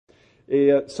Et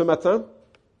ce matin,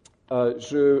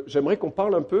 j'aimerais qu'on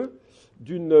parle un peu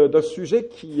d'un sujet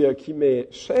qui m'est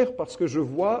cher parce que je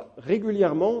vois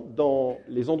régulièrement dans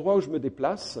les endroits où je me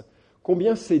déplace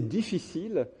combien c'est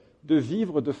difficile de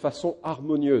vivre de façon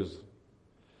harmonieuse.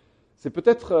 C'est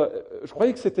peut-être, je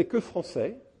croyais que c'était que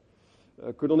français,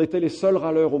 que l'on était les seuls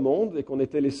râleurs au monde et qu'on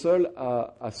était les seuls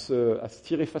à se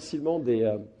tirer facilement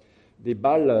des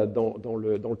balles dans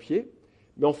le pied.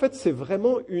 Mais en fait, c'est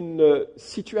vraiment une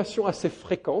situation assez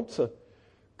fréquente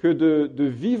que de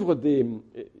vivre une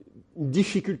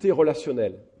difficulté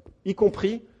relationnelle, y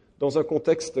compris dans un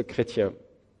contexte chrétien.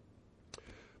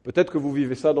 Peut-être que vous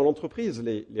vivez ça dans l'entreprise.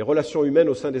 Les relations humaines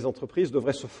au sein des entreprises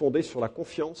devraient se fonder sur la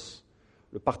confiance,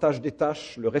 le partage des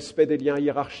tâches, le respect des liens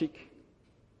hiérarchiques.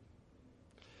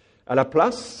 À la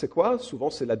place, c'est quoi? Souvent,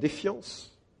 c'est la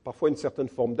défiance, parfois une certaine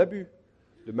forme d'abus,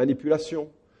 de manipulation,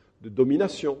 de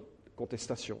domination, de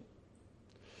contestation.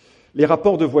 Les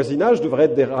rapports de voisinage devraient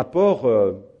être des rapports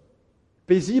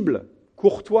paisibles,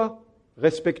 courtois,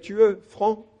 respectueux,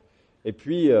 francs. Et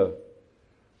puis,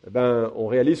 on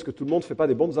réalise que tout le monde ne fait pas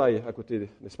des bonsaïs à côté,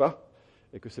 n'est-ce pas?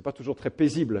 Et que ce n'est pas toujours très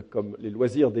paisible comme les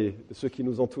loisirs de ceux qui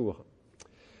nous entourent.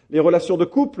 Les relations de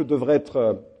couple devraient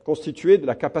être constituées de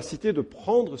la capacité de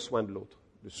prendre soin de l'autre,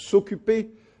 de s'occuper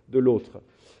de l'autre,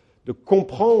 de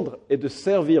comprendre et de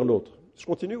servir l'autre. Je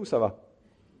continue ou ça va?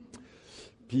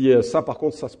 Puis ça, par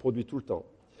contre, ça se produit tout le temps.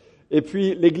 Et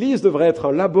puis, l'Église devrait être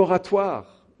un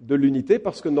laboratoire de l'unité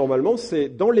parce que normalement, c'est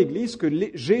dans l'Église que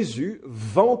Jésus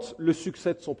vante le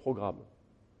succès de son programme.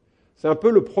 C'est un peu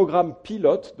le programme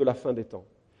pilote de la fin des temps.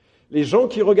 Les gens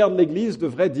qui regardent l'Église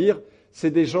devraient dire,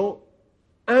 c'est des gens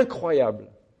incroyables.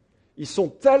 Ils sont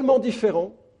tellement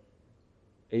différents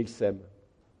et ils s'aiment.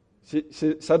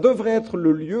 Ça devrait être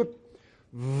le lieu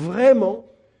vraiment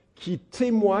qui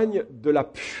témoigne de la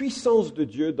puissance de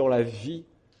Dieu dans la vie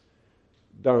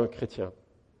d'un chrétien.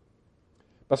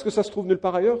 Parce que ça se trouve nulle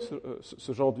part ailleurs,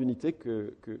 ce genre d'unité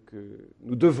que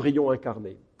nous devrions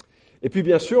incarner. Et puis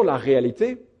bien sûr, la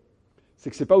réalité,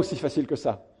 c'est que ce n'est pas aussi facile que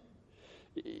ça.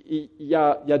 Il y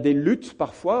a des luttes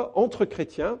parfois entre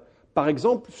chrétiens, par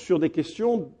exemple sur des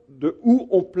questions de où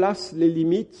on place les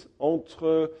limites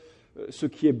entre ce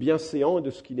qui est bienséant et de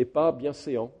ce qui n'est pas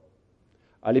bienséant.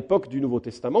 À l'époque du Nouveau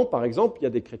Testament, par exemple, il y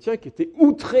a des chrétiens qui étaient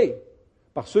outrés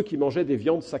par ceux qui mangeaient des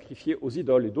viandes sacrifiées aux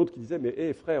idoles, et d'autres qui disaient «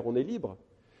 Mais frère, on est libre ».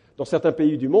 Dans certains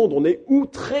pays du monde, on est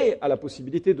outré à la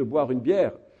possibilité de boire une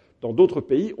bière. Dans d'autres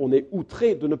pays, on est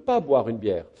outré de ne pas boire une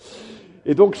bière.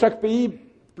 Et donc chaque pays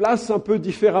place un peu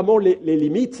différemment les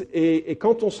limites, et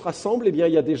quand on se rassemble, eh bien,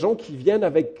 il y a des gens qui viennent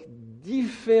avec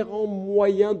différents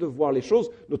moyens de voir les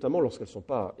choses, notamment lorsqu'elles ne sont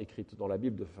pas écrites dans la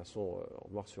Bible de façon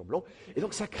en noir sur blanc. Et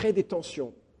donc ça crée des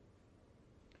tensions.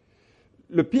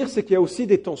 Le pire, c'est qu'il y a aussi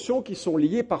des tensions qui sont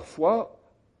liées parfois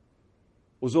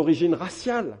aux origines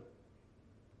raciales,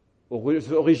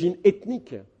 aux origines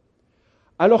ethniques,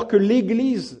 alors que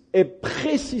l'Église est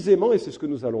précisément, et c'est ce que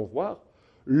nous allons voir,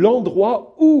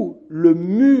 l'endroit où le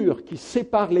mur qui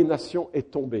sépare les nations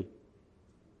est tombé.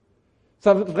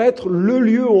 Ça devrait être le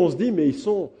lieu où on se dit, mais ils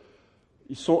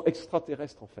sont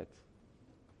extraterrestres en fait.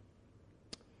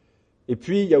 Et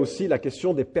puis, il y a aussi la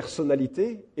question des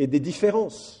personnalités et des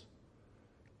différences,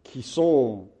 qui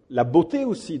sont la beauté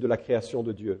aussi de la création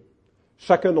de Dieu.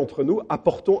 Chacun d'entre nous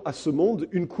apportons à ce monde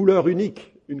une couleur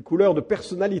unique, une couleur de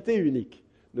personnalité unique.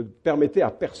 Ne permettez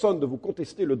à personne de vous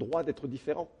contester le droit d'être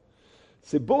différent.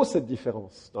 C'est beau cette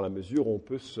différence, dans la mesure où on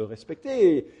peut se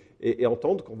respecter et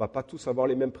entendre qu'on ne va pas tous avoir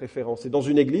les mêmes préférences. Et dans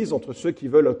une église, entre ceux qui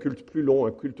veulent un culte plus long,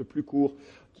 un culte plus court,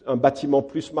 un bâtiment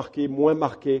plus marqué, moins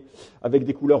marqué, avec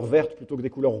des couleurs vertes plutôt que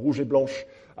des couleurs rouges et blanches,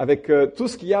 avec tout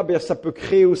ce qu'il y a, bien, ça peut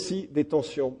créer aussi des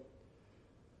tensions.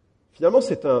 Finalement,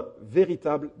 c'est un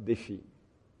véritable défi.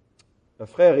 Un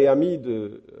frère et ami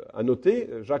à noter,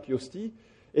 Jacques Yosti,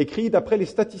 écrit « D'après les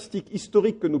statistiques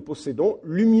historiques que nous possédons,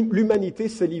 l'humanité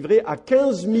s'est livrée à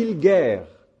 15 000 guerres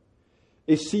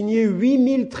et signé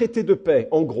 8 000 traités de paix,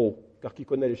 en gros, car qui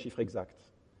connaît les chiffres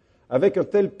exacts. Avec un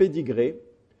tel pédigré,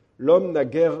 l'homme n'a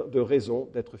guère de raison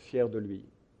d'être fier de lui. »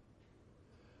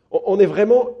 On est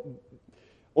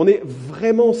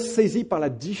vraiment saisi par la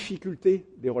difficulté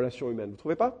des relations humaines, vous ne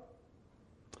trouvez pas?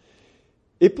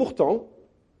 Et pourtant,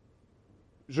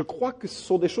 je crois que ce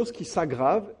sont des choses qui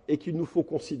s'aggravent et qu'il nous faut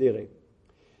considérer.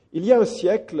 Il y a un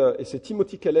siècle, et c'est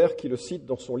Timothy Keller qui le cite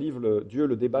dans son livre « Dieu,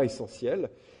 le débat essentiel »,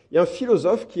 il y a un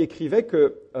philosophe qui écrivait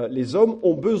que les hommes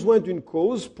ont besoin d'une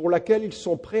cause pour laquelle ils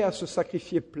sont prêts à se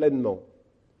sacrifier pleinement.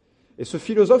 Et ce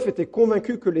philosophe était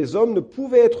convaincu que les hommes ne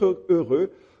pouvaient être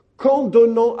heureux qu'en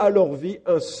donnant à leur vie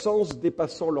un sens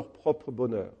dépassant leur propre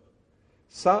bonheur.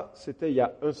 Ça, c'était il y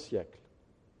a un siècle.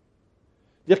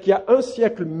 C'est-à-dire qu'il y a un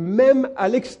siècle, même à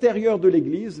l'extérieur de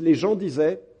l'Église, les gens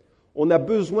disaient « on a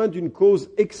besoin d'une cause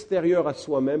extérieure à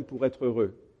soi-même pour être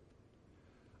heureux ».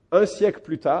 Un siècle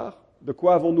plus tard, de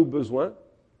quoi avons-nous besoin ?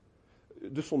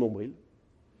 De son nombril.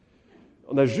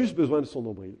 On a juste besoin de son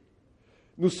nombril.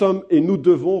 Nous sommes et nous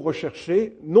devons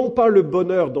rechercher non pas le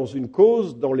bonheur dans une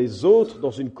cause, dans les autres, dans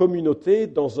une communauté,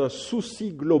 dans un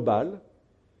souci global,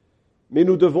 mais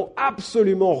nous devons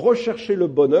absolument rechercher le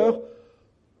bonheur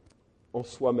en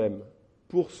soi-même,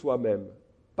 pour soi-même,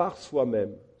 par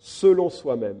soi-même, selon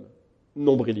soi-même.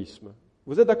 Nombrilisme.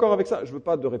 Vous êtes d'accord avec ça ? Je ne veux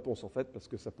pas de réponse en fait, parce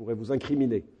que ça pourrait vous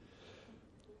incriminer.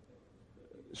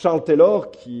 Charles Taylor,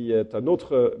 qui est un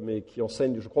autre, mais qui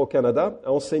enseigne, je crois, au Canada,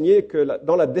 a enseigné que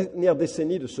dans la dernière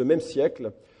décennie de ce même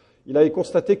siècle, il avait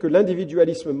constaté que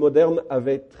l'individualisme moderne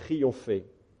avait triomphé.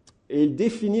 Et il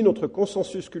définit notre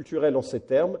consensus culturel en ces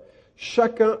termes.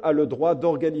 Chacun a le droit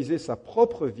d'organiser sa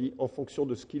propre vie en fonction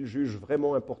de ce qu'il juge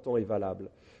vraiment important et valable.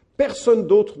 Personne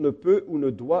d'autre ne peut ou ne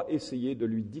doit essayer de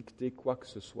lui dicter quoi que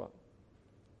ce soit.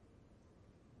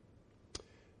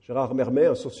 Gérard Mermet,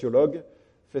 un sociologue,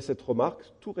 fait cette remarque,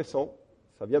 tout récent,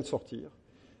 ça vient de sortir.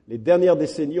 Les dernières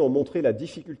décennies ont montré la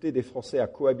difficulté des Français à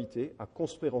cohabiter, à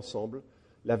construire ensemble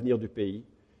l'avenir du pays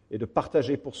et de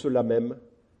partager pour cela même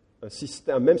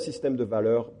un même système de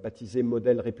valeurs baptisé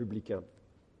modèle républicain.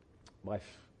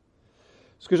 Bref.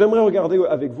 Ce que j'aimerais regarder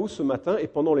avec vous ce matin et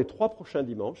pendant les 3 prochains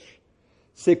dimanches,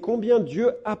 c'est combien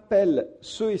Dieu appelle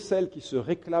ceux et celles qui se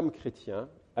réclament chrétiens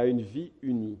à une vie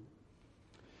unie.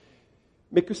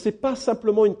 Mais que ce n'est pas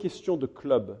simplement une question de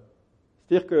club.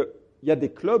 C'est-à-dire qu'il y a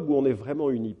des clubs où on est vraiment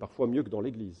unis, parfois mieux que dans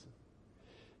l'Église.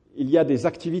 Il y a des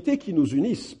activités qui nous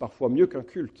unissent, parfois mieux qu'un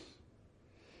culte.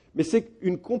 Mais c'est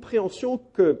une compréhension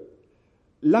que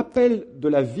l'appel de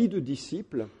la vie de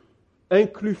disciple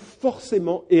inclut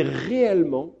forcément et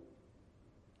réellement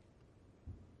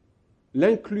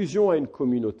l'inclusion à une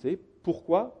communauté.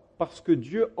 Pourquoi ? Parce que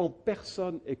Dieu en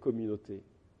personne est communauté.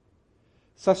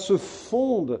 Ça se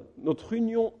fonde, notre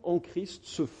union en Christ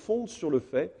se fonde sur le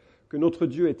fait que notre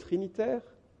Dieu est trinitaire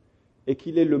et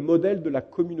qu'il est le modèle de la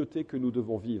communauté que nous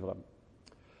devons vivre.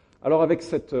 Alors avec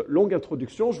cette longue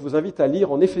introduction, je vous invite à lire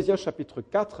en Éphésiens chapitre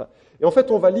 4. Et en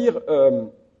fait, on va lire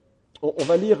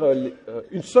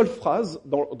une seule phrase,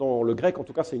 dans le grec en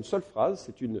tout cas c'est une seule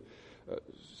phrase,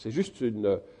 c'est juste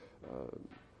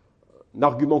un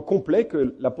argument complet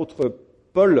que l'apôtre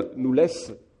Paul nous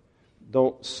laisse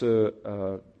dans ce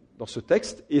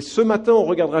texte. Et ce matin, on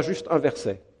regardera juste un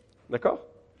verset. D'accord ?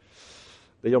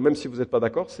 D'ailleurs, même si vous n'êtes pas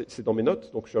d'accord, c'est dans mes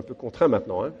notes, donc je suis un peu contraint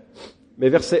maintenant. Mais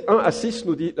versets 1 à 6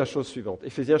 nous dit la chose suivante.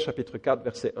 Éphésiens chapitre 4,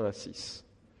 versets 1 à 6.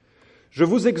 « Je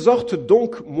vous exhorte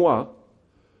donc, moi,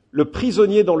 le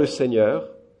prisonnier dans le Seigneur,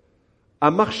 à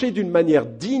marcher d'une manière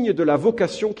digne de la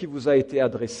vocation qui vous a été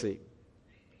adressée,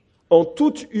 en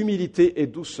toute humilité et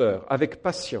douceur, avec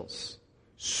patience.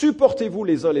 Supportez-vous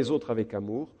les uns les autres avec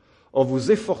amour, en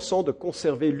vous efforçant de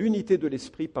conserver l'unité de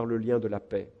l'esprit par le lien de la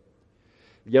paix.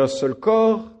 Il y a un seul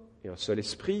corps et un seul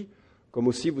esprit, comme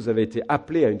aussi vous avez été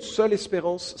appelés à une seule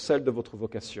espérance, celle de votre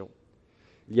vocation.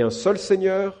 Il y a un seul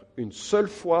Seigneur, une seule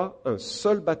foi, un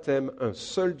seul baptême, un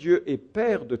seul Dieu et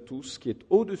Père de tous, qui est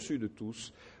au-dessus de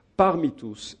tous, parmi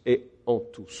tous et en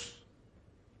tous. »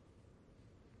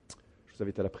 Je vous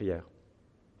invite à la prière.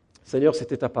 Seigneur,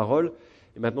 c'était ta parole.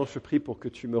 Et maintenant, je prie pour que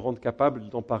tu me rendes capable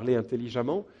d'en parler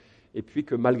intelligemment et puis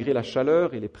que malgré la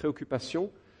chaleur et les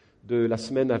préoccupations de la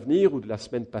semaine à venir ou de la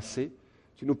semaine passée,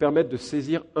 tu nous permettes de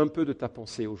saisir un peu de ta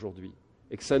pensée aujourd'hui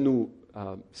et que ça nous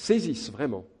saisisse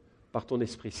vraiment par ton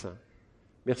Esprit Saint.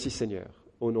 Merci Seigneur,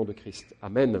 au nom de Christ.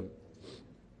 Amen.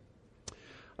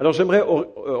 Alors j'aimerais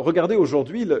regarder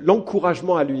aujourd'hui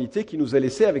l'encouragement à l'unité qui nous est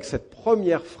laissé avec cette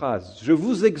première phrase. « Je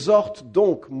vous exhorte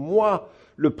donc, moi,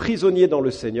 le prisonnier dans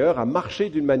le Seigneur, à marcher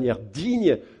d'une manière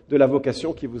digne de la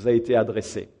vocation qui vous a été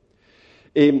adressée. »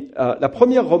 Et la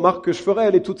première remarque que je ferai,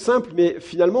 elle est toute simple, mais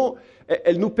finalement,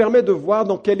 elle nous permet de voir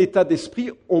dans quel état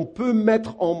d'esprit on peut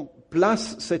mettre en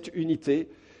place cette unité.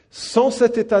 Sans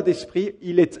cet état d'esprit,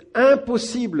 il est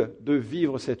impossible de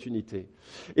vivre cette unité.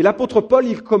 Et l'apôtre Paul,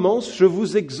 il commence « Je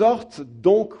vous exhorte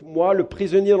donc, moi, le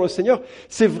prisonnier dans le Seigneur ».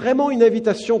 C'est vraiment une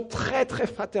invitation très, très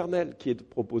fraternelle qui est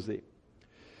proposée.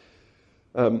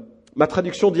 Ma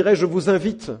traduction dirait « je vous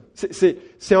invite ».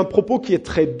 C'est un propos qui est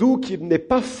très doux, qui n'est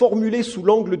pas formulé sous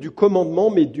l'angle du commandement,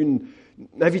 mais d'une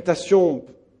invitation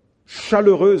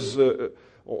chaleureuse,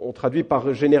 on traduit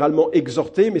par généralement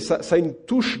exhorter, mais ça a une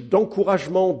touche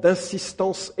d'encouragement,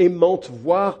 d'insistance aimante,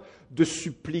 voire de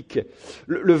supplique.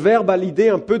 Le verbe a l'idée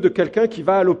un peu de quelqu'un qui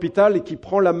va à l'hôpital et qui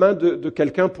prend la main de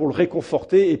quelqu'un pour le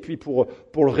réconforter et puis pour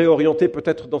le réorienter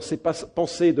peut-être dans ses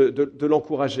pensées, de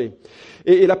l'encourager.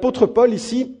 Et l'apôtre Paul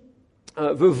ici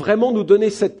veut vraiment nous donner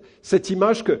cette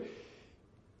image que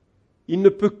il ne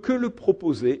peut que le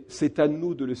proposer, c'est à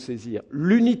nous de le saisir.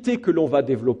 L'unité que l'on va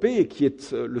développer, et qui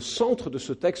est le centre de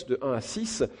ce texte de 1 à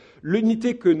 6,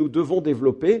 l'unité que nous devons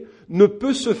développer ne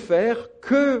peut se faire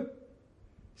que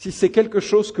si c'est quelque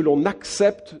chose que l'on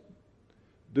accepte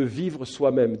de vivre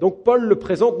soi-même. Donc Paul le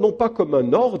présente non pas comme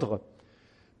un ordre,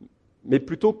 mais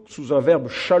plutôt sous un verbe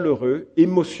chaleureux,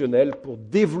 émotionnel, pour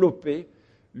développer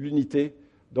l'unité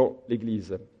dans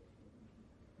l'Église.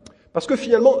 Parce que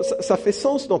finalement, ça fait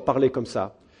sens d'en parler comme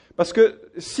ça. Parce que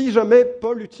si jamais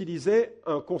Paul utilisait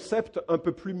un concept un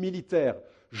peu plus militaire,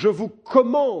 je vous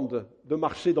commande de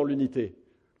marcher dans l'unité,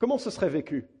 comment ce serait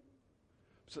vécu?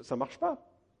 Ça ne marche pas.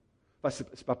 Enfin,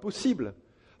 c'est pas possible.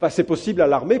 Enfin, c'est possible à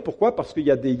l'armée, pourquoi? Parce qu'il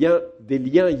y a des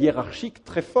liens hiérarchiques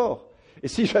très forts. Et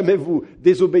si jamais vous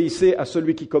désobéissez à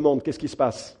celui qui commande, qu'est-ce qui se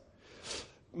passe?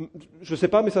 Je ne sais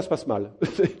pas, mais ça se passe mal.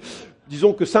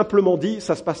 Disons que simplement dit,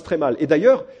 ça se passe très mal. Et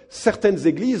d'ailleurs, certaines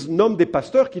églises nomment des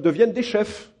pasteurs qui deviennent des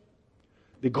chefs,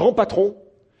 des grands patrons,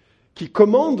 qui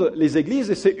commandent les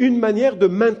églises, et c'est une manière de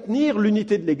maintenir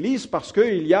l'unité de l'église parce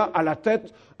qu'il y a à la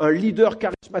tête un leader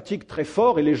charismatique très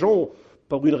fort et les gens,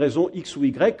 pour une raison X ou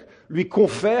Y, lui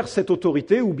confèrent cette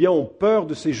autorité ou bien ont peur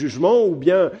de ses jugements ou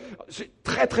bien c'est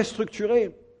très très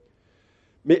structuré.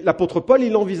 Mais l'apôtre Paul,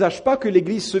 il n'envisage pas que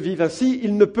l'Église se vive ainsi,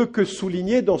 il ne peut que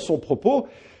souligner dans son propos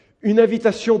une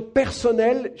invitation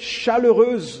personnelle,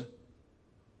 chaleureuse.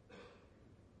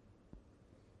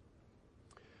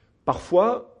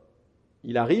 Parfois,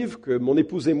 il arrive que mon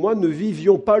épouse et moi ne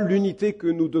vivions pas l'unité que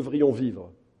nous devrions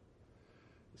vivre.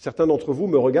 Certains d'entre vous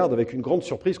me regardent avec une grande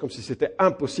surprise, comme si c'était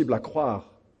impossible à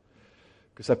croire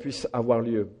que ça puisse avoir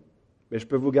lieu. Mais je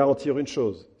peux vous garantir une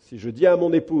chose, si je dis à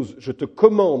mon épouse, je te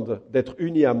commande d'être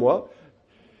unie à moi,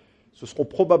 ce seront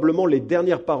probablement les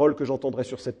dernières paroles que j'entendrai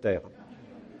sur cette terre.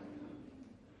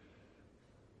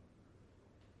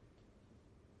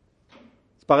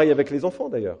 C'est pareil avec les enfants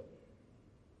d'ailleurs.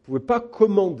 Vous ne pouvez pas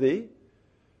commander,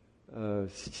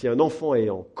 si un enfant est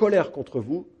en colère contre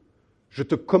vous, je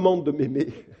te commande de m'aimer.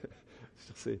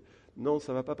 Non,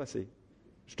 ça ne va pas passer.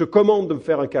 Je te commande de me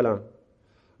faire un câlin.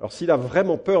 Alors s'il a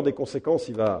vraiment peur des conséquences,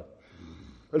 il va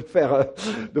le faire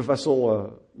de façon...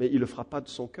 mais il ne le fera pas de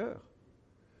son cœur.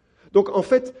 Donc en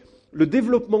fait, le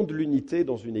développement de l'unité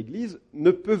dans une église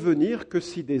ne peut venir que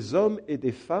si des hommes et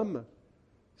des femmes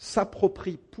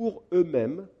s'approprient pour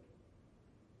eux-mêmes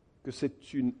que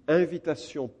c'est une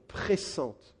invitation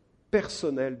pressante,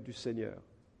 personnelle du Seigneur.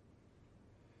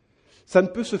 Ça ne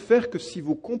peut se faire que si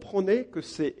vous comprenez que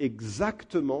c'est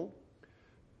exactement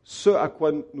ce à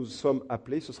quoi nous sommes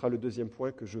appelés. Ce sera le deuxième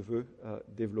point que je veux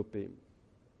développer.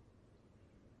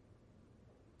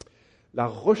 La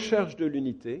recherche de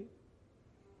l'unité,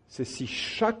 c'est si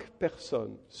chaque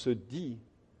personne se dit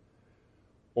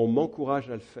 « on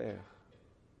m'encourage à le faire,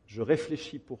 je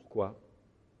réfléchis pourquoi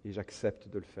et j'accepte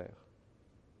de le faire ».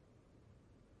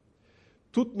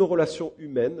 Toutes nos relations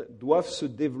humaines doivent se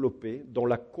développer dans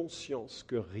la conscience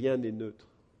que rien n'est neutre.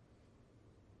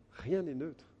 Rien n'est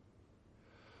neutre.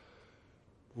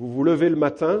 Vous vous levez le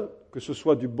matin, que ce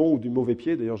soit du bon ou du mauvais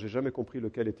pied, d'ailleurs je n'ai jamais compris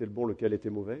lequel était le bon, lequel était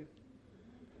mauvais,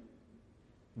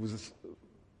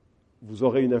 vous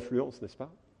aurez une influence, n'est-ce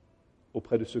pas,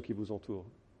 auprès de ceux qui vous entourent.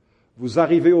 Vous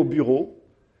arrivez au bureau,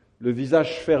 le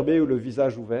visage fermé ou le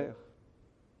visage ouvert,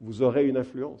 vous aurez une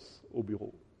influence au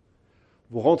bureau.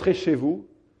 Vous rentrez chez vous,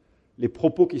 les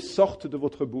propos qui sortent de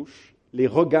votre bouche, les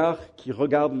regards qui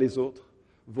regardent les autres,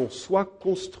 vont soit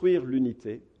construire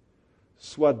l'unité,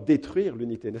 soit détruire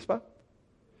l'unité, n'est-ce pas?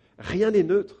 Rien n'est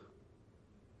neutre.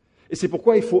 Et c'est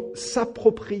pourquoi il faut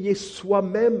s'approprier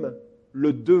soi-même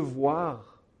le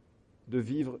devoir de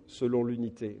vivre selon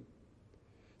l'unité.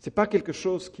 Ce n'est pas quelque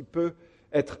chose qui peut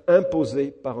être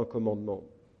imposé par un commandement.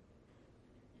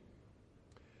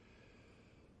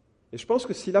 Et je pense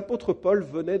que si l'apôtre Paul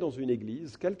venait dans une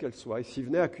église, quelle qu'elle soit, et s'il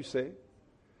venait à Cusset,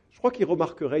 je crois qu'il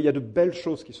remarquerait, il y a de belles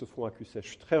choses qui se font à Cusset. Je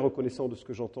suis très reconnaissant de ce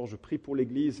que j'entends. Je prie pour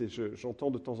l'église et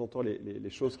j'entends de temps en temps les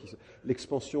choses,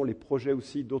 l'expansion, les projets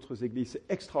aussi d'autres églises. C'est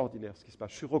extraordinaire ce qui se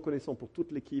passe. Je suis reconnaissant pour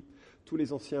toute l'équipe, tous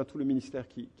les anciens, tout le ministère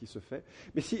qui se fait.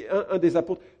 Mais si un des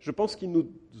apôtres, je pense qu'il nous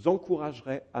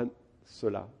encouragerait à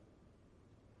cela.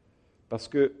 Parce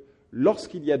que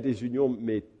lorsqu'il y a des unions,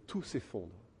 mais tout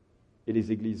s'effondre et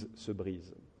les églises se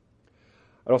brisent.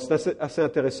 Alors c'est assez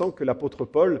intéressant que l'apôtre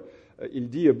Paul il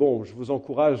dit, bon, je vous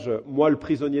encourage, moi le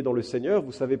prisonnier dans le Seigneur,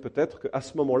 vous savez peut-être qu'à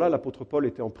ce moment-là, l'apôtre Paul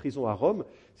était en prison à Rome.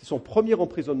 C'est son premier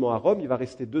emprisonnement à Rome, il va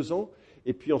rester 2 ans,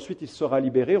 et puis ensuite il sera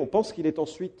libéré. On pense qu'il ait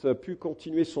ensuite pu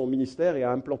continuer son ministère et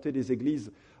a implanté des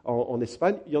églises en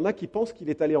Espagne. Il y en a qui pensent qu'il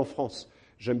est allé en France.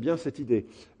 J'aime bien cette idée.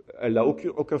 Elle n'a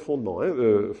aucun fondement,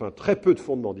 enfin très peu de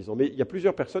fondement, disons. Mais il y a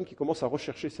plusieurs personnes qui commencent à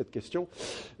rechercher cette question.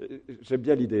 J'aime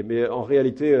bien l'idée, mais en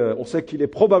réalité, on sait qu'il est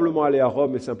probablement allé à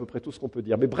Rome, et c'est à peu près tout ce qu'on peut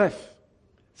dire. Mais bref,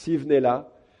 s'il venait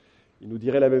là, il nous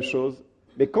dirait la même chose.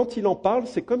 Mais quand il en parle,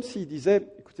 c'est comme s'il disait,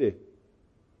 écoutez,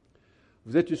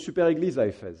 vous êtes une super église à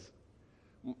Éphèse.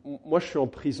 Moi, je suis en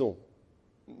prison.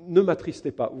 Ne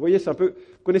m'attristez pas. Vous voyez, c'est un peu...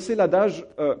 Vous connaissez l'adage,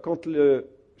 quand le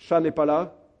chat n'est pas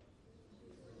là?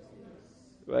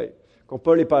 Ouais. Quand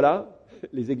Paul n'est pas là,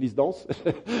 les églises dansent,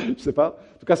 je ne sais pas.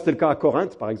 En tout cas, c'était le cas à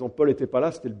Corinthe, par exemple. Paul n'était pas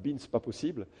là, c'était le bin, c'est pas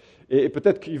possible. Et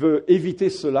peut-être qu'il veut éviter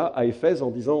cela à Éphèse en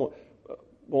disant,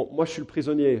 bon, moi je suis le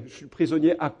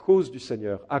prisonnier à cause du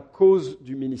Seigneur, à cause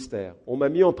du ministère. On m'a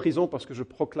mis en prison parce que je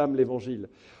proclame l'Évangile.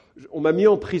 On m'a mis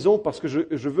en prison parce que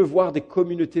je veux voir des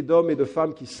communautés d'hommes et de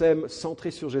femmes qui s'aiment,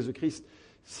 centrées sur Jésus-Christ.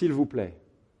 S'il vous plaît,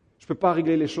 je ne peux pas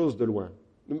régler les choses de loin.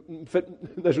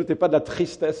 N'ajoutez pas de la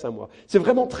tristesse à moi. C'est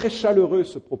vraiment très chaleureux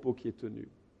ce propos qui est tenu.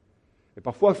 Et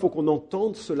parfois, il faut qu'on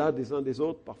entende cela des uns des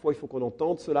autres. Parfois, il faut qu'on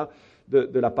entende cela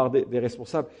de la part des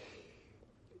responsables.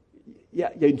 Il y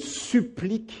a une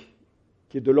supplique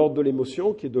qui est de l'ordre de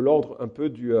l'émotion, qui est de l'ordre un peu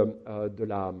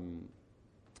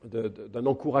d'un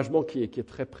encouragement qui est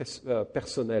très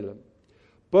personnel.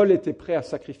 Paul était prêt à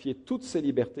sacrifier toutes ses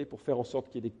libertés pour faire en sorte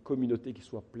qu'il y ait des communautés qui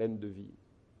soient pleines de vie.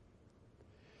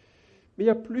 Mais il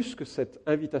y a plus que cette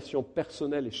invitation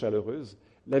personnelle et chaleureuse.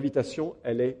 L'invitation,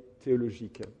 elle est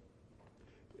théologique.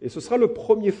 Et ce sera le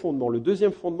premier fondement. Le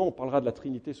deuxième fondement, on parlera de la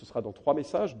Trinité, ce sera dans 3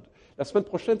 messages. La semaine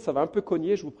prochaine, ça va un peu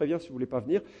cogner, je vous préviens si vous ne voulez pas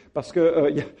venir, parce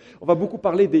qu'on va beaucoup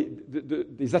parler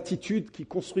des attitudes qui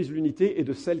construisent l'unité et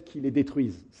de celles qui les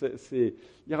détruisent. Il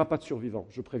n'y aura pas de survivants,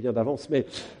 je préviens d'avance, mais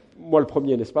moi le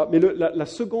premier, n'est-ce pas? Mais la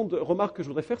seconde remarque que je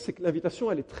voudrais faire, c'est que l'invitation,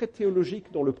 elle est très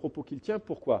théologique dans le propos qu'il tient.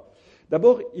 Pourquoi?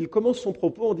 D'abord, il commence son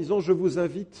propos en disant « Je vous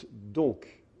invite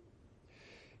donc ».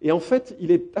 Et en fait,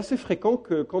 il est assez fréquent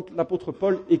que quand l'apôtre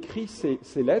Paul écrit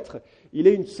ses lettres, il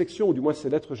ait une section, ou du moins ses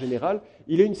lettres générales,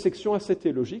 il ait une section assez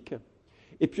théologique.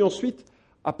 Et puis ensuite,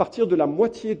 à partir de la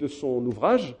moitié de son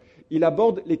ouvrage, il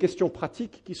aborde les questions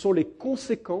pratiques qui sont les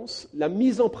conséquences, la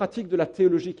mise en pratique de la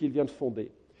théologie qu'il vient de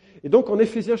fonder. Et donc en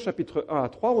Éphésiens chapitre 1 à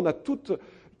 3, on a tout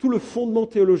le fondement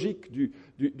théologique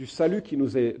du salut qui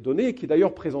nous est donné et qui est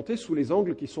d'ailleurs présenté sous les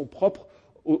angles qui sont propres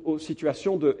aux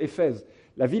situations d'Éphèse.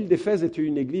 La ville d'Éphèse était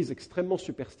une église extrêmement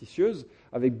superstitieuse,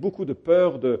 avec beaucoup de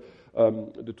peur de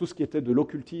tout ce qui était de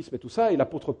l'occultisme et tout ça. Et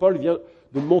l'apôtre Paul vient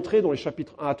de montrer dans les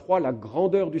chapitres 1 à 3 la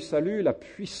grandeur du salut, la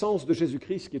puissance de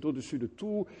Jésus-Christ qui est au-dessus de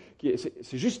tout.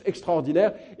 C'est juste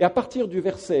extraordinaire. Et à partir du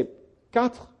verset 1,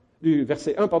 du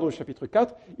chapitre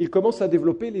 4, il commence à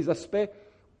développer les aspects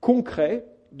concrets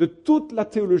de toute la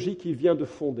théologie qu'il vient de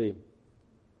fonder.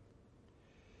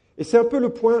 Et c'est un peu le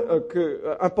point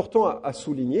important à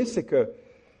souligner, c'est que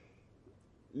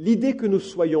l'idée que nous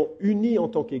soyons unis en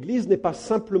tant qu'Église n'est pas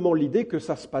simplement l'idée que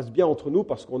ça se passe bien entre nous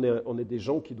parce qu'on est des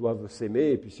gens qui doivent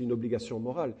s'aimer et puis c'est une obligation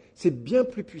morale. C'est bien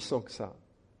plus puissant que ça.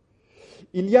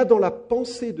 Il y a dans la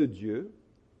pensée de Dieu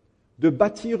de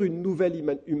bâtir une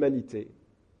nouvelle humanité.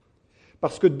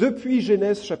 Parce que depuis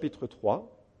Genèse chapitre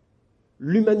 3,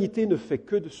 l'humanité ne fait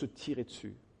que de se tirer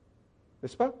dessus.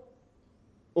 N'est-ce pas?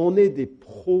 On est des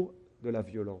pros de la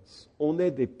violence, on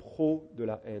est des pros de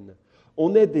la haine,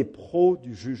 on est des pros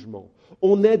du jugement,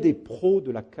 on est des pros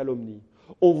de la calomnie.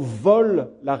 On vole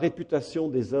la réputation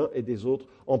des uns et des autres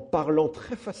en parlant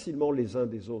très facilement les uns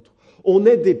des autres. On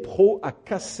est des pros à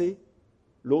casser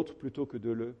l'autre plutôt que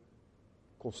de le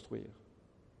construire.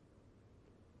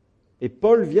 Et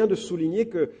Paul vient de souligner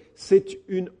que c'est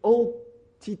une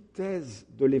antithèse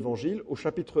de l'Évangile. Au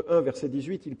chapitre 1, verset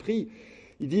 18, il prie.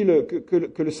 Il dit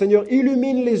que le Seigneur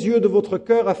illumine les yeux de votre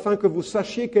cœur afin que vous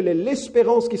sachiez quelle est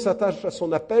l'espérance qui s'attache à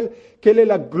son appel, quelle est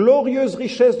la glorieuse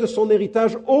richesse de son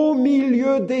héritage au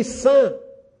milieu des saints.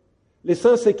 Les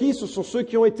saints, c'est qui? Ce sont ceux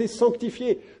qui ont été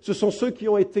sanctifiés, ce sont ceux qui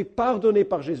ont été pardonnés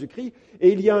par Jésus-Christ, et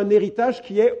il y a un héritage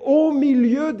qui est au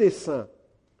milieu des saints.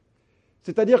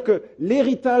 C'est-à-dire que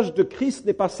l'héritage de Christ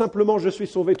n'est pas simplement « je suis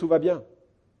sauvé, tout va bien ».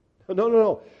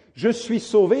 Non. Je suis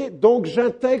sauvé, donc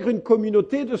j'intègre une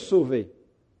communauté de sauvés.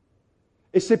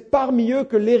 Et c'est parmi eux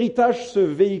que l'héritage se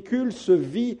véhicule, se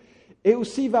vit et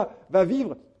aussi va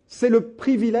vivre. C'est le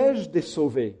privilège des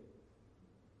sauvés.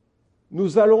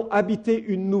 Nous allons habiter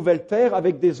une nouvelle terre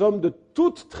avec des hommes de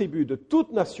toute tribu, de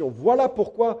toute nation. Voilà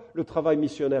pourquoi le travail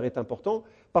missionnaire est important,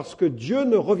 parce que Dieu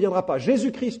ne reviendra pas,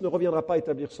 Jésus-Christ ne reviendra pas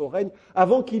établir son règne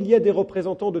avant qu'il y ait des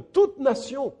représentants de toute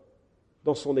nation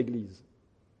dans son Église.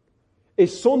 Et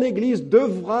son Église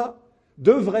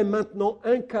devrait maintenant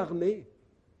incarner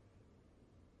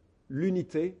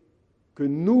l'unité que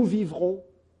nous vivrons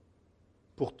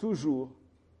pour toujours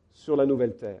sur la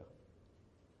nouvelle terre.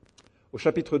 Au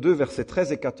chapitre 2, versets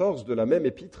 13 et 14 de la même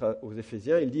épître aux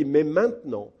Éphésiens, il dit « Mais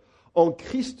maintenant, en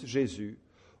Christ Jésus,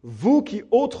 vous qui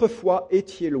autrefois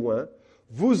étiez loin,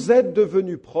 vous êtes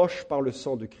devenus proches par le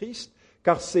sang de Christ,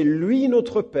 car c'est lui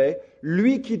notre paix,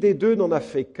 lui qui des deux n'en a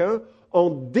fait qu'un, en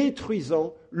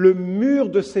détruisant le mur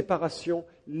de séparation,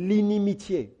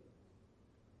 l'inimitié. »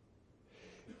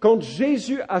 Quand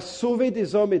Jésus a sauvé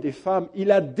des hommes et des femmes,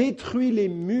 il a détruit les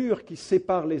murs qui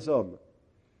séparent les hommes.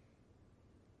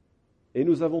 Et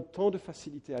nous avons tant de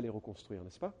facilité à les reconstruire,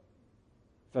 n'est-ce pas?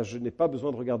 Enfin, je n'ai pas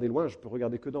besoin de regarder loin, je peux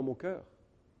regarder que dans mon cœur.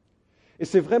 Et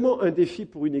c'est vraiment un défi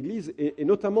pour une église, et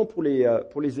notamment pour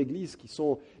les églises qui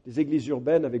sont des églises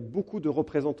urbaines avec beaucoup de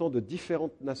représentants de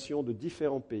différentes nations, de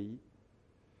différents pays.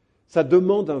 Ça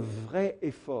demande un vrai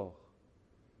effort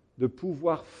de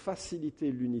pouvoir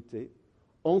faciliter l'unité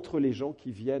entre les gens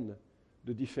qui viennent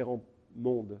de différents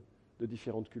mondes, de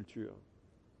différentes cultures.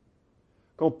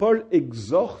 Quand Paul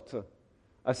exhorte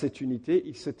à cette unité,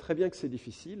 il sait très bien que c'est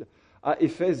difficile. À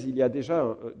Éphèse, il y a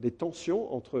déjà des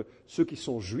tensions entre ceux qui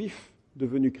sont juifs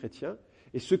devenus chrétiens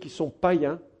et ceux qui sont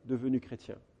païens devenus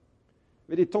chrétiens.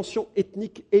 Mais des tensions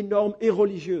ethniques énormes et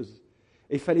religieuses.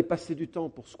 Et il fallait passer du temps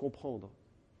pour se comprendre.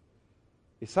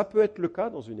 Et ça peut être le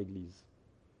cas dans une église.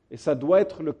 Et ça doit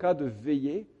être le cas de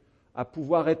veiller à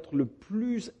pouvoir être le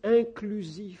plus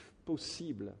inclusif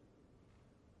possible.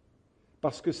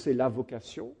 Parce que c'est la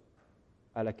vocation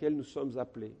à laquelle nous sommes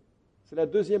appelés. C'est la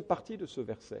deuxième partie de ce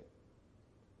verset.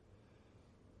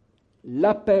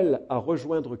 L'appel à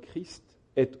rejoindre Christ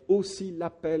est aussi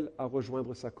l'appel à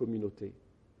rejoindre sa communauté.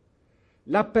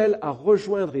 L'appel à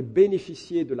rejoindre et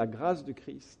bénéficier de la grâce de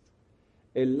Christ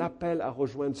est l'appel à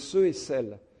rejoindre ceux et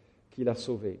celles qu'il a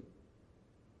sauvés.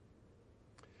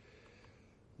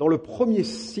 Dans le premier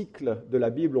cycle de la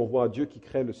Bible, on voit Dieu qui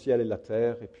crée le ciel et la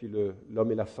terre, et puis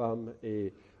l'homme et la femme,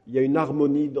 et il y a une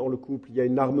harmonie dans le couple, il y a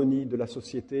une harmonie de la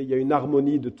société, il y a une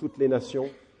harmonie de toutes les nations.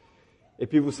 Et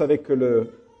puis vous savez que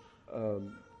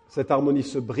cette harmonie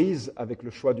se brise avec le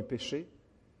choix du péché,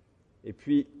 et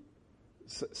puis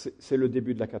c'est le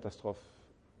début de la catastrophe.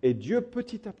 Et Dieu,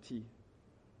 petit à petit,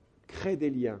 crée des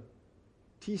liens,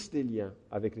 tisse des liens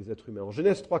avec les êtres humains. En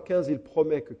Genèse 3,15, il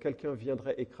promet que quelqu'un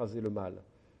viendrait écraser le mal.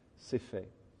 C'est fait.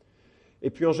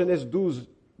 Et puis en Genèse 12,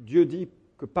 Dieu dit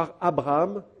que par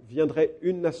Abraham viendrait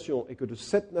une nation et que de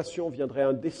cette nation viendrait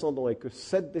un descendant et que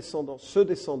ce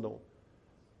descendant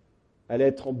allait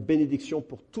être en bénédiction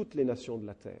pour toutes les nations de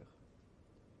la terre.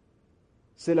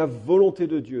 C'est la volonté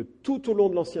de Dieu tout au long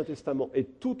de l'Ancien Testament et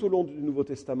tout au long du Nouveau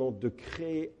Testament de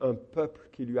créer un peuple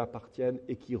qui lui appartienne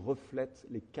et qui reflète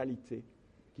les qualités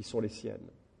qui sont les siennes.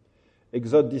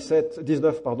 Exode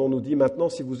 19 nous dit « Maintenant,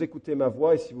 si vous écoutez ma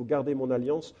voix et si vous gardez mon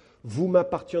alliance, vous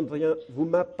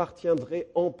m'appartiendrez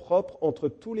en propre entre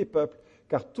tous les peuples,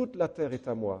 car toute la terre est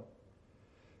à moi.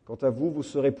 Quant à vous, vous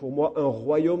serez pour moi un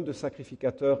royaume de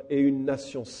sacrificateurs et une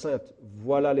nation sainte.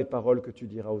 Voilà les paroles que tu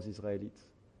diras aux Israélites. »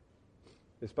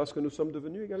 N'est-ce pas ce que nous sommes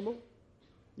devenus également?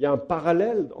 Il y a un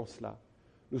parallèle en cela.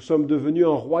 Nous sommes devenus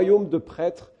un royaume de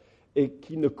prêtres et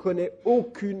qui ne connaît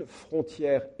aucune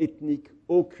frontière ethnique,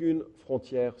 aucune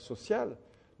frontière sociale.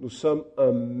 Nous sommes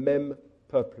un même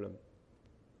peuple.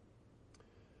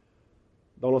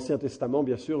 Dans l'Ancien Testament,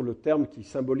 bien sûr, le terme qui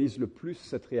symbolise le plus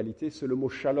cette réalité, c'est le mot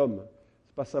shalom. Ce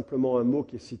n'est pas simplement un mot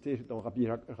qui est cité dans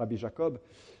Rabbi Jacob,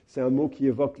 c'est un mot qui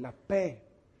évoque la paix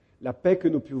que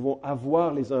nous pouvons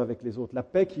avoir les uns avec les autres, la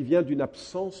paix qui vient d'une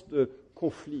absence de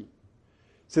conflit.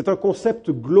 C'est un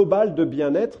concept global de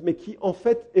bien-être, mais qui, en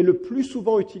fait, est le plus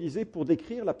souvent utilisé pour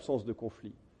décrire l'absence de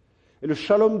conflit. Et le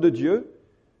shalom de Dieu,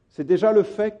 c'est déjà le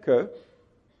fait que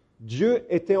Dieu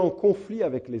était en conflit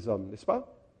avec les hommes, n'est-ce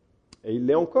pas? Et il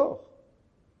l'est encore.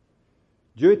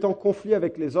 Dieu est en conflit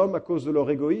avec les hommes à cause de leur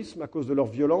égoïsme, à cause de leur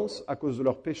violence, à cause de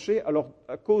leur péché,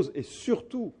 à cause et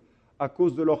surtout à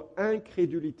cause de leur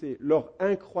incrédulité, leur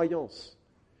incroyance.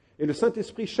 Et le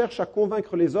Saint-Esprit cherche à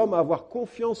convaincre les hommes à avoir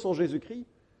confiance en Jésus-Christ.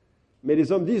 Mais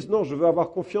les hommes disent, non, je veux avoir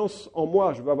confiance en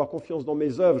moi, je veux avoir confiance dans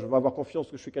mes œuvres, je veux avoir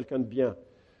confiance que je suis quelqu'un de bien.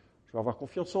 Je veux avoir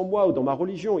confiance en moi ou dans ma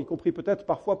religion, y compris peut-être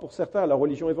parfois pour certains la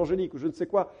religion évangélique ou je ne sais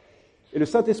quoi. Et le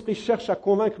Saint-Esprit cherche à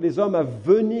convaincre les hommes à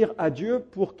venir à Dieu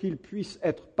pour qu'ils puissent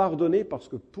être pardonnés parce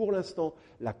que pour l'instant,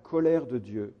 la colère de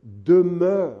Dieu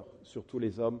demeure sur tous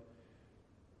les hommes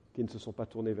qui ne se sont pas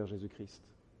tournés vers Jésus-Christ.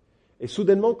 Et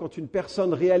soudainement, quand une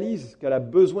personne réalise qu'elle a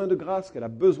besoin de grâce, qu'elle a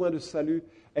besoin de salut,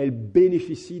 elle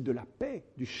bénéficie de la paix,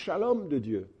 du shalom de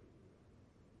Dieu,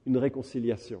 une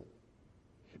réconciliation.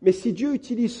 Mais si Dieu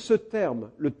utilise ce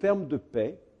terme, le terme de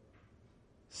paix,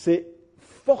 c'est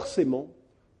forcément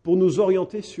pour nous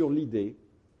orienter sur l'idée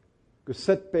que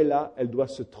cette paix-là, elle doit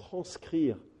se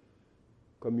transcrire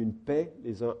comme une paix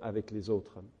les uns avec les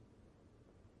autres.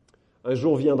 Un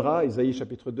jour viendra, Ésaïe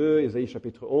chapitre 2, Ésaïe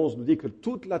chapitre 11 nous dit que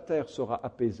toute la terre sera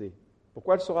apaisée.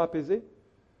 Pourquoi elle sera apaisée?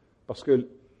 Parce qu'elle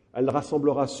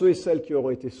rassemblera ceux et celles qui auront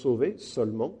été sauvés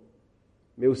seulement,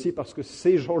 mais aussi parce que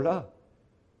ces gens-là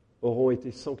auront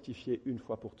été sanctifiés une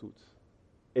fois pour toutes.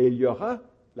 Et il y aura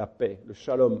la paix, le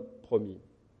shalom promis.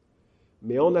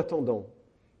 Mais en attendant,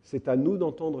 c'est à nous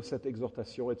d'entendre cette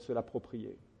exhortation et de se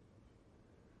l'approprier.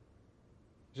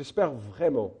 J'espère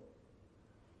vraiment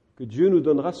que Dieu nous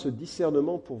donnera ce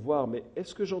discernement pour voir, mais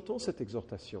est-ce que j'entends cette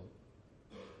exhortation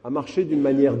à marcher d'une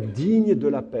manière digne de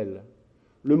l'appel?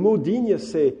 Le mot digne,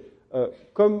 c'est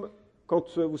comme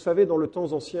quand, vous savez, dans le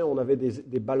temps ancien, on avait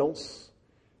des balances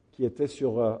qui étaient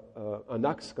sur un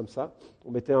axe comme ça.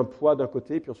 On mettait un poids d'un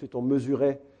côté, puis ensuite on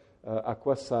mesurait à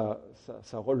quoi ça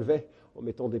relevait en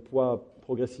mettant des poids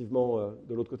progressivement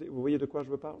de l'autre côté. Vous voyez de quoi je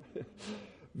veux parler?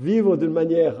 Vivre d'une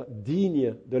manière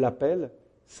digne de l'appel,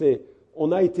 c'est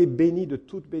on a été béni de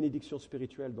toute bénédiction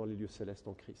spirituelle dans les lieux célestes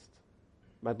en Christ.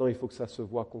 Maintenant, il faut que ça se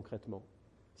voie concrètement.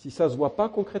 Si ça ne se voit pas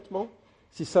concrètement,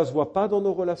 si ça ne se voit pas dans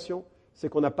nos relations, c'est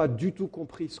qu'on n'a pas du tout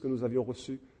compris ce que nous avions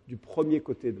reçu du premier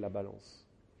côté de la balance.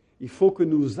 Il faut que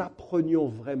nous apprenions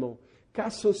vraiment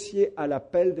qu'associé à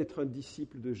l'appel d'être un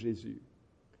disciple de Jésus,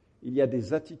 il y a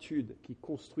des attitudes qui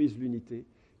construisent l'unité,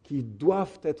 qui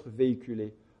doivent être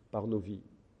véhiculées par nos vies.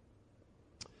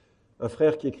 Un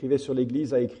frère qui écrivait sur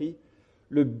l'Église a écrit «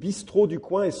 Le bistrot du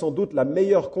coin est sans doute la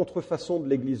meilleure contrefaçon de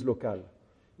l'Église locale.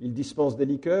 Il dispense des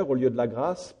liqueurs au lieu de la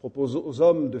grâce, propose aux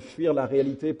hommes de fuir la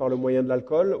réalité par le moyen de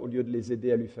l'alcool au lieu de les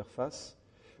aider à lui faire face.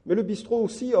 Mais le bistrot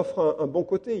aussi offre un bon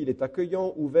côté. Il est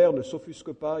accueillant, ouvert, ne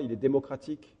s'offusque pas, il est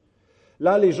démocratique.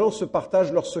 Là, les gens se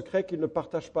partagent leurs secrets qu'ils ne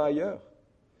partagent pas ailleurs.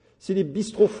 Si les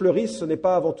bistrots fleurissent, ce n'est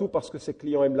pas avant tout parce que ses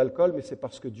clients aiment l'alcool, mais c'est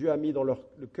parce que Dieu a mis dans le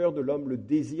cœur de l'homme le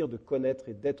désir de connaître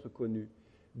et d'être connu,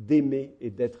 d'aimer et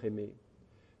d'être aimé.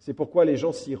 C'est pourquoi les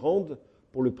gens s'y rendent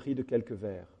pour le prix de quelques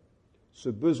verres. Ce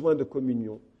besoin de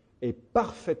communion est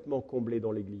parfaitement comblé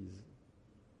dans l'Église.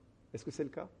 Est-ce que c'est le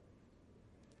cas?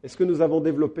 Est-ce que nous avons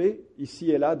développé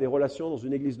ici et là des relations dans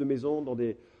une église de maison, dans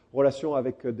des relations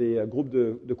avec des groupes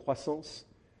de croissance,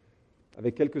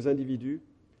 avec quelques individus,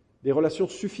 des relations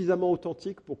suffisamment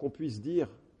authentiques pour qu'on puisse dire,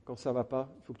 quand ça ne va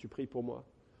pas, il faut que tu pries pour moi,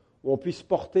 où on puisse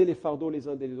porter les fardeaux les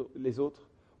uns des autres,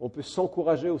 on peut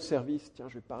s'encourager au service, tiens,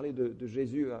 je vais parler de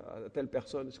Jésus à telle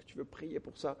personne, est-ce que tu veux prier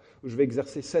pour ça? Ou je vais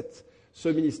exercer ce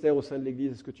ministère au sein de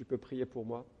l'Église, est-ce que tu peux prier pour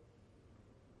moi?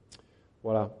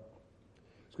 Voilà.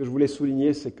 Ce que je voulais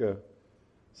souligner, c'est que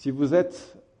si vous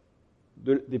êtes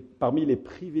parmi les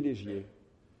privilégiés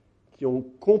qui ont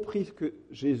compris ce que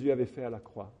Jésus avait fait à la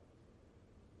croix,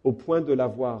 au point de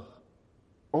l'avoir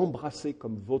embrassé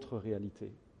comme votre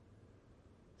réalité,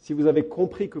 si vous avez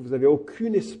compris que vous n'avez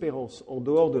aucune espérance en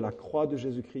dehors de la croix de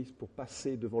Jésus-Christ pour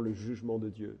passer devant le jugement de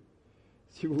Dieu,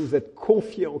 si vous vous êtes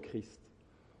confié en Christ,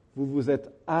 vous avez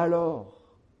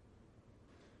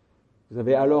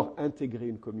alors intégré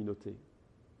une communauté,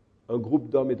 un groupe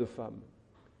d'hommes et de femmes.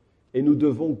 Et nous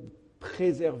devons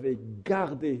préserver,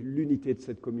 garder l'unité de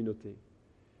cette communauté.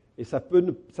 Et ça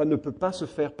ne peut pas se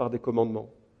faire par des commandements.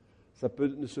 Ça peut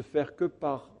ne se faire que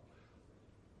par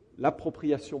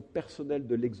l'appropriation personnelle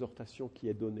de l'exhortation qui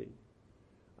est donnée,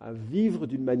 à vivre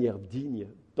d'une manière digne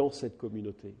dans cette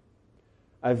communauté,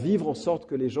 à vivre en sorte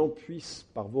que les gens puissent,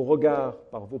 par vos regards,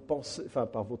 par vos pensées,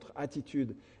 par votre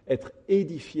attitude, être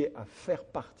édifiés à faire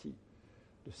partie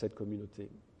de cette communauté.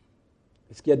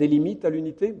 Est-ce qu'il y a des limites à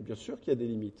l'unité? Bien sûr qu'il y a des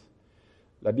limites.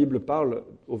 La Bible parle,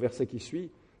 au verset qui suit,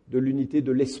 de l'unité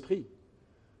de l'esprit.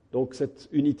 Donc cette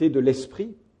unité de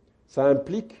l'esprit, ça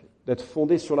implique d'être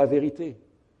fondé sur la vérité.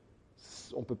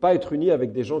 On ne peut pas être uni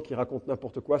avec des gens qui racontent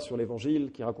n'importe quoi sur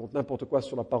l'Évangile, qui racontent n'importe quoi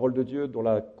sur la parole de Dieu, dont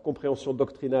la compréhension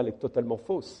doctrinale est totalement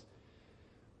fausse.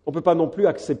 On ne peut pas non plus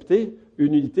accepter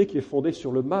une unité qui est fondée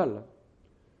sur le mal.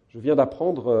 Je viens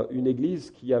d'apprendre une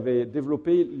église qui avait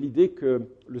développé l'idée que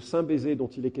le saint baiser dont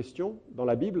il est question dans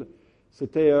la Bible,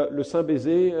 c'était le saint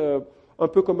baiser un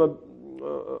peu comme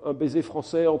un baiser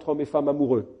français entre hommes et femmes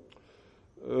amoureux.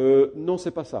 Non,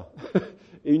 c'est pas ça.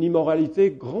 Et une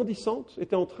immoralité grandissante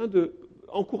était en train de,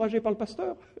 encouragée par le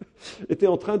pasteur, était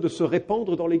en train de se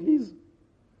répandre dans l'église.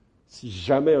 Si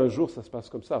jamais un jour ça se passe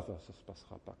comme ça, enfin ça ne se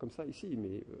passera pas comme ça ici,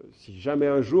 mais si jamais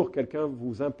un jour quelqu'un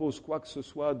vous impose quoi que ce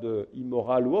soit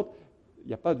d'immoral ou autre, il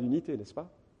n'y a pas d'unité, n'est-ce pas?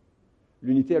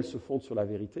 L'unité, elle se fonde sur la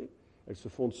vérité, elle se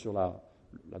fonde sur la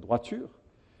droiture.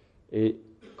 Et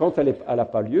quand elle n'a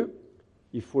pas lieu,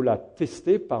 il faut la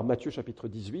tester par Matthieu chapitre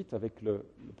 18 avec le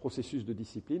processus de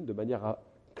discipline, de manière à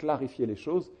clarifier les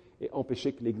choses et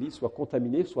empêcher que l'Église soit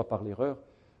contaminée, soit par l'erreur,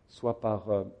 soit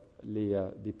par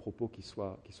des propos qui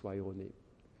soient erronés.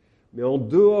 Mais en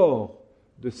dehors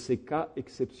de ces cas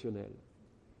exceptionnels,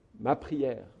 ma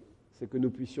prière, c'est que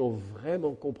nous puissions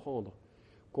vraiment comprendre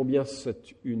combien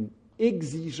c'est une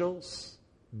exigence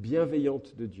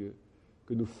bienveillante de Dieu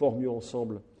que nous formions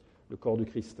ensemble le corps du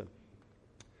Christ.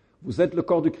 Vous êtes le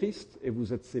corps du Christ et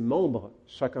vous êtes ses membres,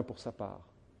 chacun pour sa part.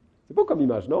 C'est beau comme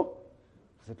image, non?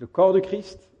 Vous êtes le corps du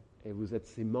Christ et vous êtes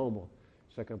ses membres,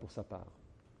 chacun pour sa part.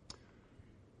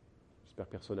 J'espère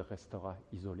que personne ne restera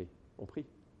isolé. On prie.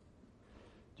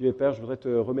 Dieu et Père, je voudrais te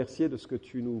remercier de ce que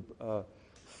tu nous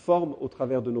formes au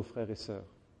travers de nos frères et sœurs.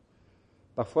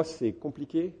 Parfois c'est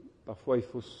compliqué, parfois il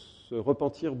faut se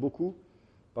repentir beaucoup,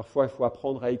 parfois il faut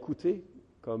apprendre à écouter,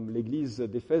 comme l'Église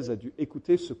d'Éphèse a dû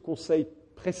écouter ce conseil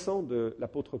pressant de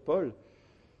l'apôtre Paul.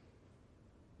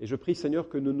 Et je prie, Seigneur,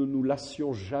 que nous ne nous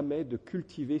lassions jamais de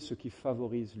cultiver ce qui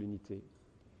favorise l'unité.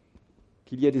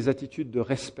 Qu'il y ait des attitudes de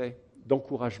respect,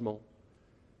 d'encouragement,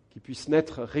 qui puissent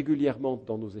naître régulièrement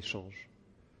dans nos échanges.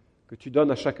 Que tu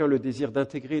donnes à chacun le désir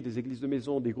d'intégrer des églises de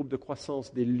maison, des groupes de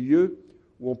croissance, des lieux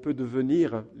où on peut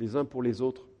devenir les uns pour les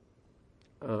autres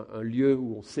un lieu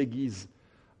où on s'aiguise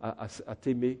à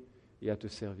t'aimer et à te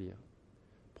servir.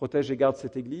 Protège et garde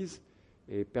cette Église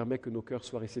et permets que nos cœurs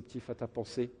soient réceptifs à ta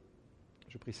pensée.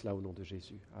 Je prie cela au nom de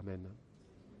Jésus. Amen.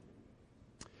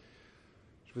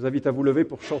 Je vous invite à vous lever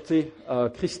pour chanter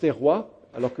Christ est roi,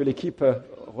 alors que l'équipe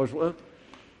rejoint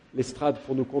l'estrade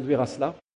pour nous conduire à cela.